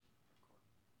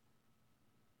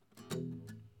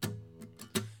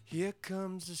Here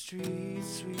comes the street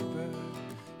sweeper,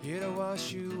 here to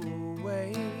wash you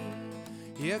away.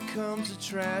 Here comes the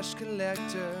trash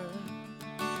collector,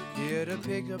 here to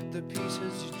pick up the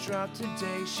pieces you dropped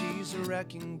today. She's a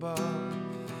wrecking ball,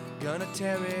 gonna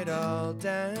tear it all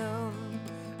down.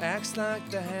 Acts like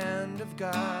the hand of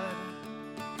God,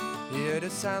 here to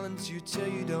silence you till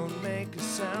you don't make a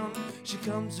sound. She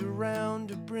comes around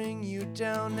to bring you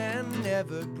down and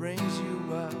never brings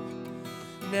you up.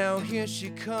 Now here she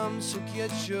comes, so get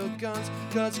your guns,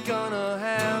 'cause gonna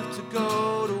have to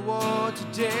go to war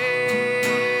today.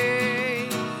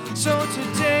 So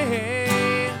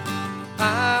today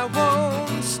I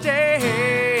won't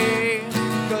stay,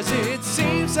 'cause it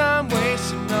seems I'm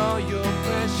wasting all your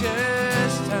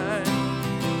precious time.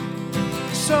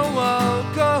 So I'll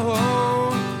go,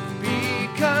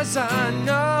 because I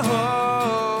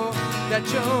know that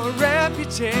your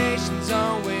reputation's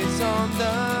always on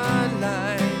the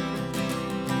line.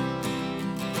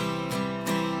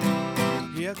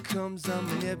 Here comes the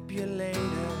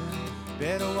manipulator,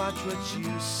 better watch what you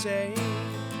say.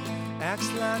 Acts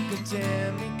like a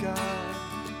demigod,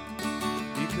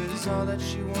 because all that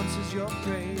she wants is your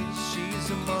praise. She's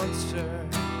a monster,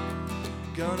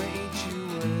 gonna eat you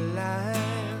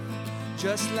alive,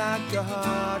 just like a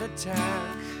heart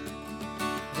attack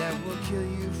that will kill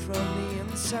you from the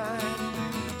inside.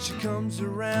 She comes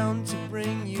around to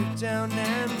bring you down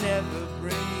and never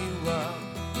bring you up.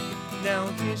 Now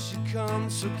here she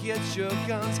comes, so get your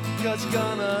guns, 'cause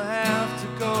gonna have to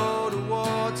go to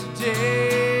war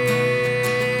today.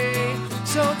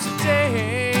 So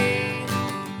today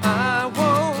I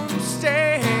won't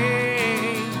stay,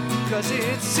 'cause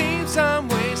it seems I'm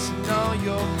wasting all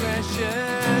your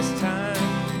precious time.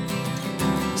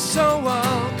 So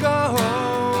I'll go,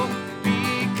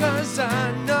 because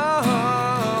I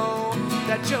know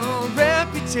that your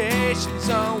reputation's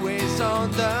always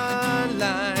on the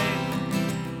line.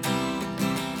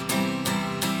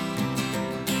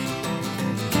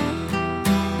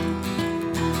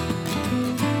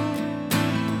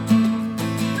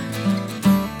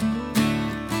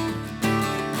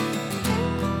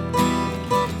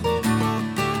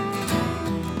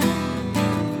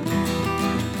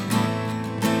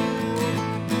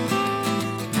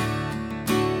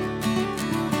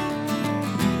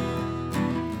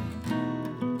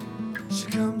 She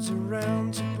comes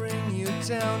around to bring you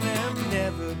down and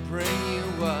never bring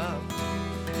you up.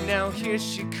 Now here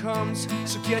she comes,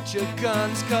 so get your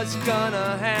guns, 'cause you're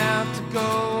gonna have to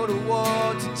go to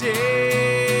war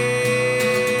today.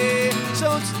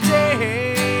 So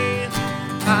today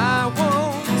I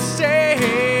won't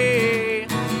stay,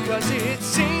 'cause it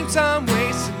seems I'm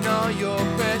wasting all your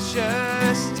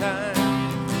precious time.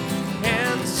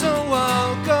 And so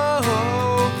I'll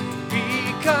go,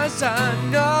 because I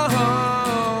know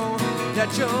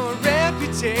that your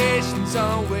reputation's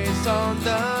always on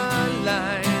the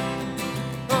line.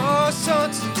 Oh, so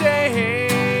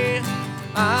today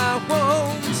I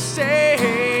won't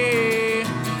stay,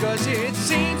 'cause it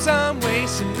seems I'm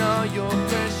wasting all your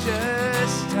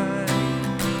precious time.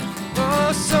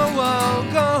 Oh, so I'll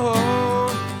go,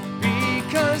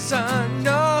 because I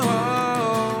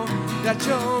know that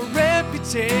your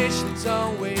reputation's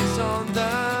always on the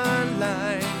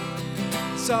line.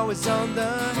 It's always on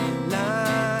the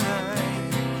line.